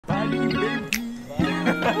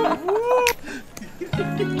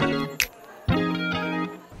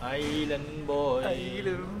Island boy,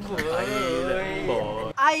 Island boy, island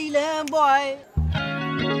boy, island boy.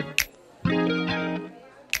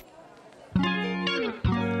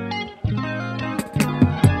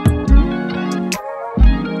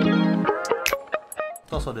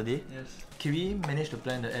 Thoughts of the day? Yes. Kiwi managed to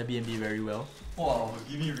plan the Airbnb very well. Wow,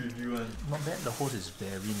 give me review one. Not bad, the host is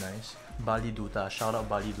very nice. Bali Duta, shout out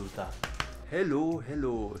Bali Duta.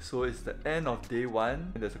 Hello. So it's the end of day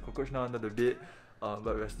 1. There's a cockroach now under the bed, but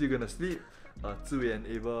we're still gonna sleep. Zui and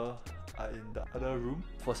Ava are in the other room.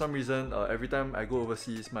 For some reason, every time I go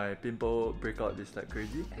overseas, my pimple breakout is like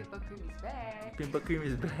crazy. Pimple cream is back. Pimple cream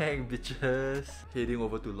is back, bitches. Heading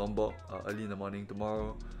over to Lombok early in the morning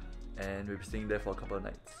tomorrow, and we'll be staying there for a couple of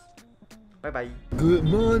nights. Bye bye. Good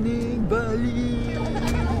morning, Bali.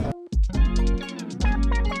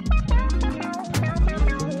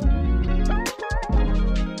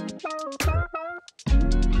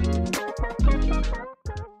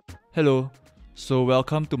 Hello, so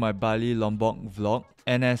welcome to my Bali Lombok vlog,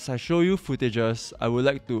 and as I show you footages, I would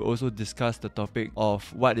like to also discuss the topic of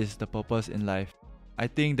what is the purpose in life. I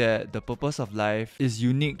think that the purpose of life is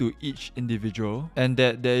unique to each individual and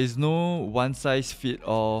that there is no one size fit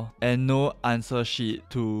all and no answer sheet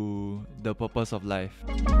to the purpose of life.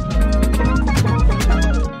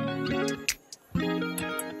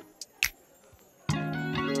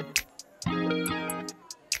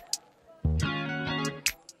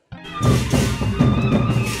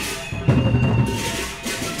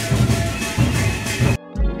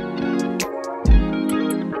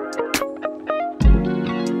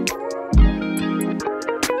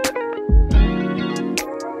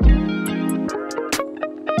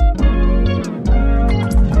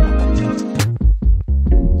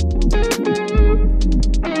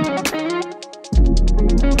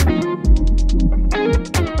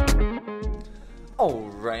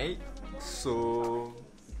 Alright, so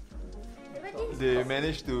they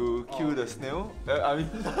managed to kill the snail.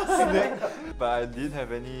 Snake, but I didn't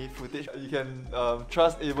have any footage. You can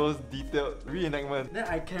trust Abel's detailed reenactment. Then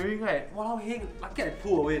I carrying right, wow, hey, lucky I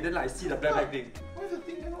pull away, then like, I see the black thing.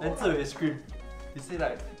 Then Zui scream. He say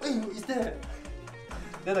like, hey, is that?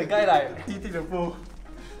 Then the guy like, he take the pole.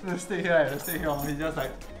 The stay here, right? Stay here. He just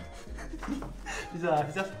like, he's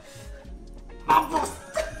just. Mampus!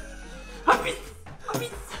 Habis!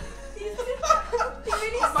 Habis! He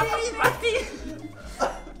really said mati.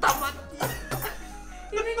 Tak mati.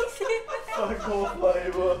 He really said that. Go for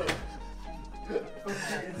Abel.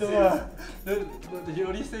 Then he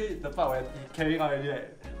only say the part where he carrying out already, right?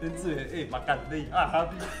 Then Zui, hey, makan. Then he,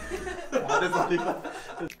 habis. That's all he got.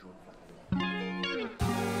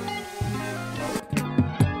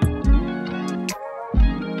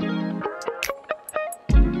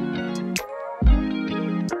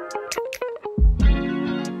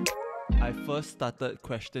 I first started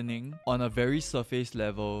questioning on a very surface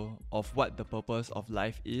level of what the purpose of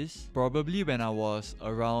life is, probably when I was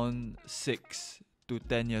around 6 to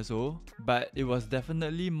 10 years old, but it was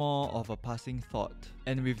definitely more of a passing thought.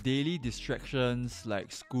 And with daily distractions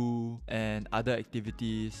like school and other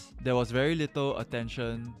activities, there was very little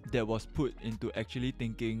attention that was put into actually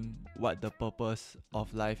thinking what the purpose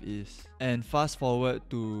of life is. And fast forward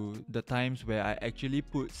to the times where I actually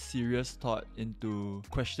put serious thought into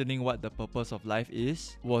questioning what the purpose of life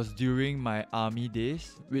is was during my army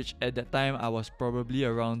days, which at that time I was probably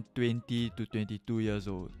around 20 to 22 years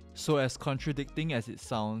old. So as contradicting as it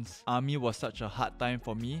sounds, army was such a hard time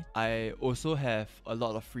for me. I also have a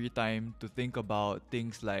lot of free time to think about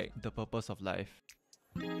things like the purpose of life.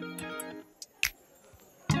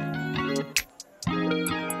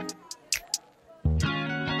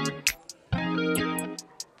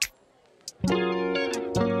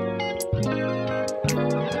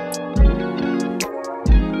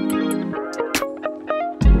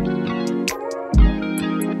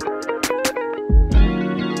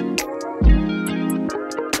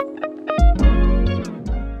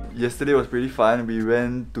 Yesterday was pretty fun. We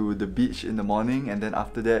went to the beach in the morning, and then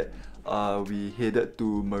after that we headed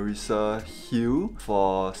to Marissa Hill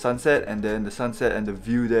for sunset, and then the sunset and the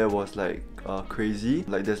view there was like crazy.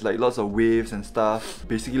 Like there's like lots of waves and stuff,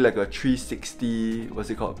 basically like a 360, what's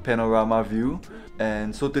it called, panorama view.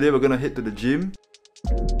 And so today we're gonna head to the gym.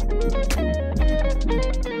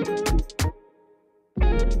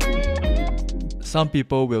 some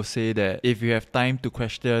people will say that if you have time to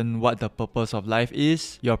question what the purpose of life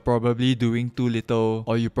is, you're probably doing too little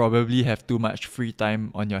or you probably have too much free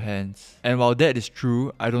time on your hands. And while that is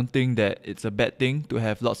true, I don't think that it's a bad thing to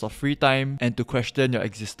have lots of free time and to question your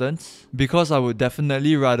existence, because I would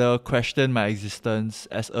definitely rather question my existence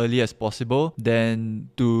as early as possible than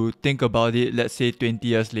to think about it, let's say 20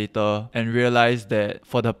 years later, and realize that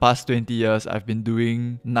for the past 20 years I've been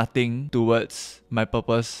doing nothing towards my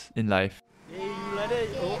purpose in life. Hey, you like that?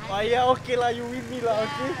 Oh, yeah, okay lah, you with me lah,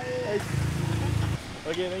 okay?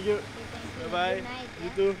 Okay, thank you. Bye-bye. You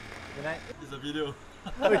too. Good night. It's a video.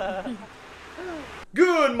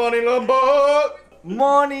 Good morning, Lombok!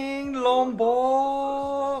 Morning,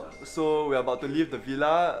 Lombok! So we're about to leave the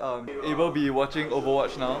villa. Able be watching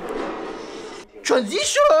Overwatch now.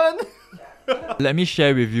 Transition! Let me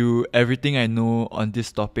share with you everything I know on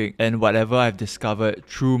this topic and whatever I've discovered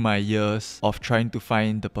through my years of trying to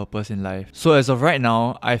find the purpose in life. So as of right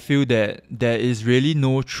now, I feel that there is really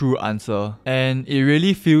no true answer, and it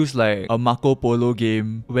really feels like a Marco Polo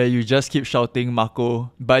game where you just keep shouting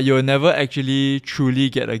Marco, but you'll never actually truly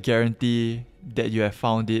get a guarantee that you have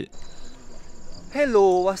found it.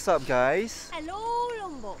 Hello, what's up guys? Hello,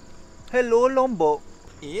 Lombok. Hello, Lombok.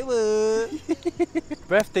 Ewa.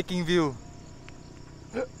 Breathtaking view.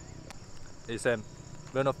 Hey Sam,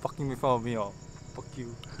 you're not fucking in front of me or fuck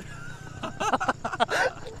you.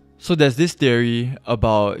 So there's this theory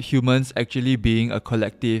about humans actually being a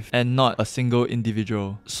collective and not a single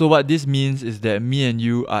individual. So what this means is that me and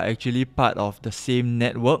you are actually part of the same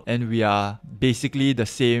network and we are basically the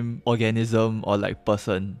same organism or like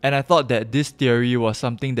person. And I thought that this theory was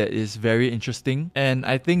something that is very interesting, and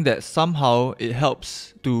I think that somehow it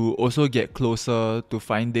helps to also get closer to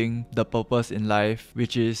finding the purpose in life,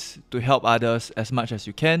 which is to help others as much as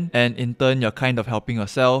you can, and in turn you're kind of helping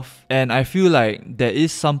yourself. And I feel like there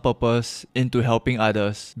is some purpose into helping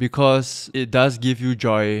others because it does give you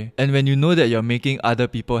joy, and when you know that you're making other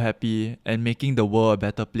people happy and making the world a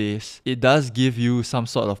better place, it does give you some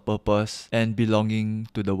sort of purpose and belonging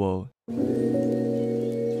to the world.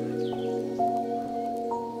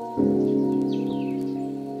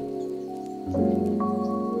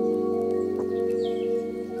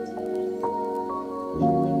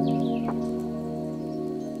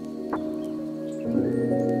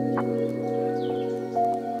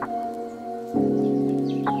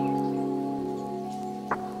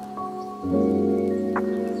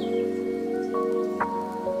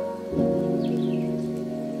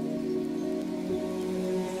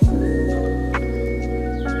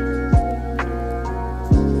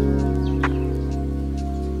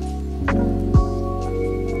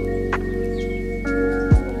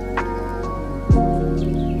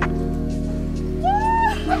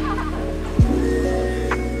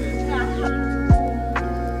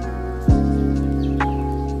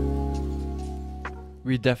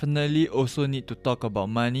 We definitely also need to talk about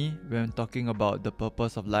money when talking about the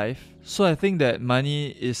purpose of life. So I think that money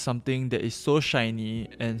is something that is so shiny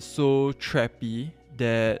and so trappy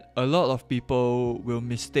that a lot of people will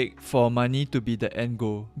mistake for money to be the end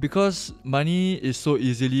goal, because money is so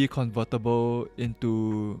easily convertible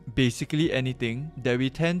into basically anything that we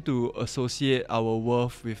tend to associate our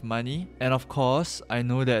worth with money. And of course, I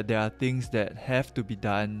know that there are things that have to be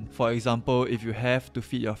done. For example, if you have to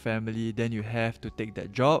feed your family, then you have to take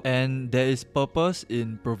that job, and there is purpose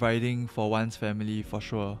in providing for one's family for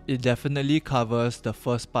sure. It definitely covers the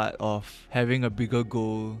first part of having a bigger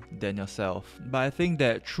goal than yourself. But I think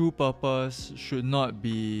that true purpose should not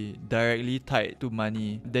be directly tied to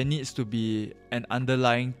money. There needs to be an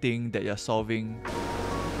underlying thing that you're solving.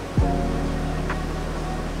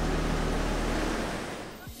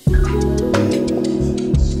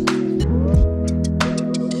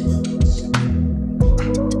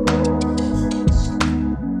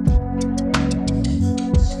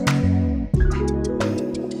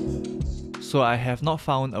 So I have not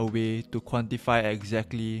found a way to quantify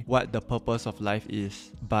exactly what the purpose of life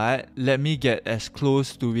is, but let me get as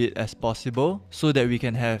close to it as possible so that we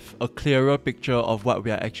can have a clearer picture of what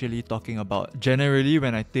we are actually talking about. Generally,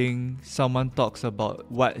 when I think someone talks about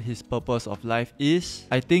what his purpose of life is,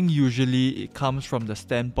 I think usually it comes from the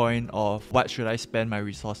standpoint of what should I spend my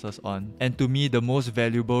resources on. And to me, the most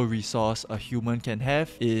valuable resource a human can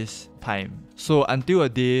have is time. So until a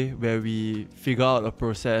day where we figure out a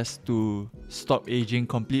process to stop aging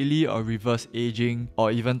completely or reverse aging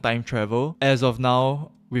or even time travel, as of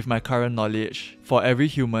now, with my current knowledge, for every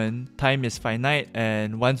human, time is finite,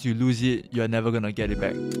 and once you lose it, you're never gonna get it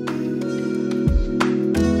back.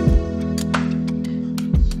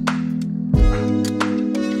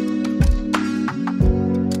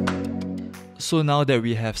 So now that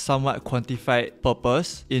we have somewhat quantified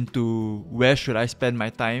purpose into where should I spend my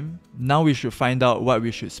time, now we should find out what we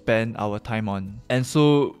should spend our time on. And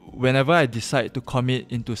so whenever I decide to commit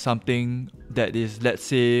into something that is, let's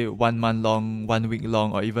say, 1 month long, 1 week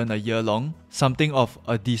long, or even a year long, something of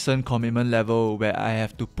a decent commitment level where I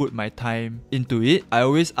have to put my time into it, I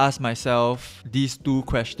always ask myself these 2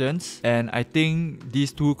 questions, and I think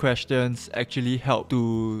these 2 questions actually help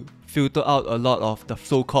to filter out a lot of the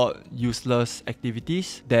so-called useless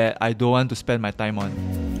activities that I don't want to spend my time on.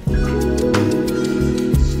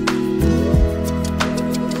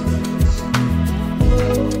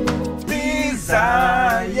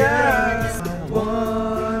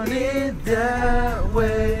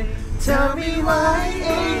 Tell me why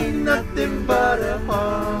ain't nothing but a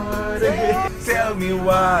heartache. Tell me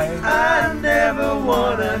why I never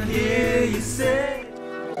wanna hear you say.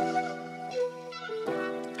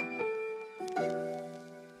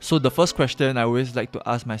 So the first question I always like to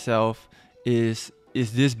ask myself is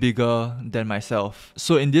this bigger than myself?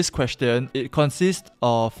 So in this question, it consists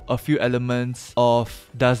of a few elements of,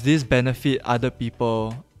 does this benefit other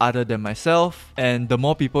people other than myself? And the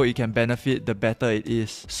more people it can benefit, the better it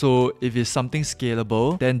is. So if it's something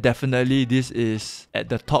scalable, then definitely this is at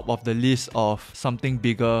the top of the list of something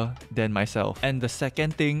bigger than myself. And the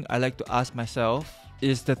second thing I like to ask myself,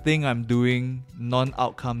 is the thing I'm doing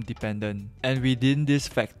non-outcome dependent? And within this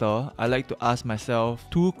factor, I like to ask myself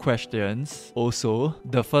 2 questions also.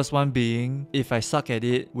 The first one being, if I suck at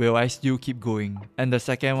it, will I still keep going? And the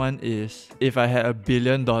second one is, if I had $1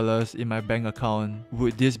 billion in my bank account,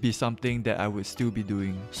 would this be something that I would still be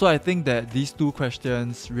doing? So I think that these 2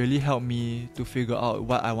 questions really help me to figure out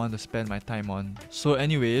what I want to spend my time on. So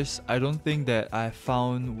anyways, I don't think that I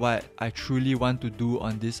found what I truly want to do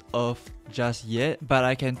on this earth just yet, but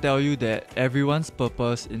I can tell you that everyone's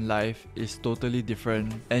purpose in life is totally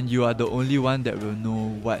different, and you are the only one that will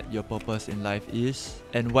know what your purpose in life is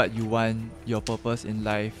and what you want your purpose in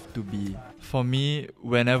life to be. For me,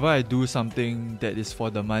 whenever I do something that is for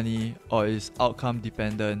the money or is outcome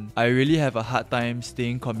dependent, I really have a hard time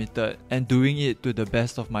staying committed and doing it to the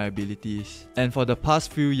best of my abilities. And for the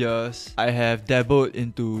past few years, I have dabbled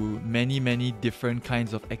into many different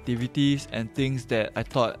kinds of activities and things that I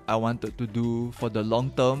thought I wanted to do for the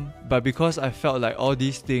long term. But because I felt like all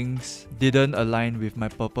these things didn't align with my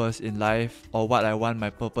purpose in life or what I want my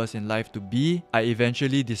purpose in life to be, I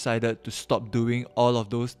eventually decided to stop doing all of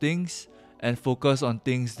those things and focus on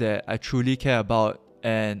things that I truly care about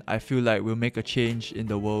and I feel like will make a change in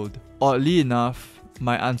the world. Oddly enough,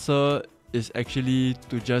 my answer is actually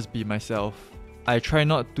to just be myself. I try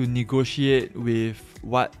not to negotiate with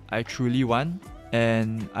what I truly want,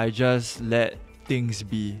 and I just let things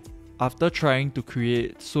be. After trying to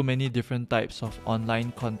create so many different types of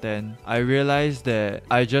online content, I realized that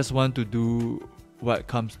I just want to do what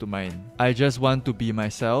comes to mind. I just want to be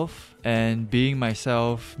myself, and being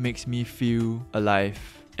myself makes me feel alive.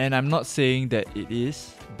 And I'm not saying that it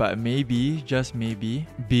is, but maybe, just maybe,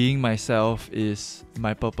 being myself is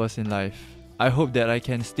my purpose in life. I hope that I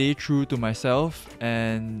can stay true to myself,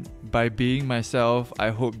 and by being myself, I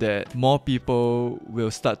hope that more people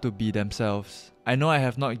will start to be themselves. I know I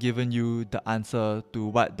have not given you the answer to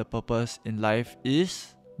what the purpose in life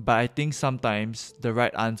is, but I think sometimes the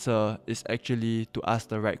right answer is actually to ask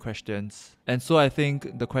the right questions. And so I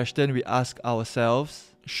think the question we ask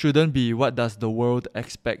ourselves shouldn't be what does the world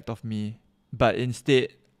expect of me, but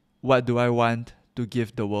instead, what do I want to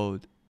give the world?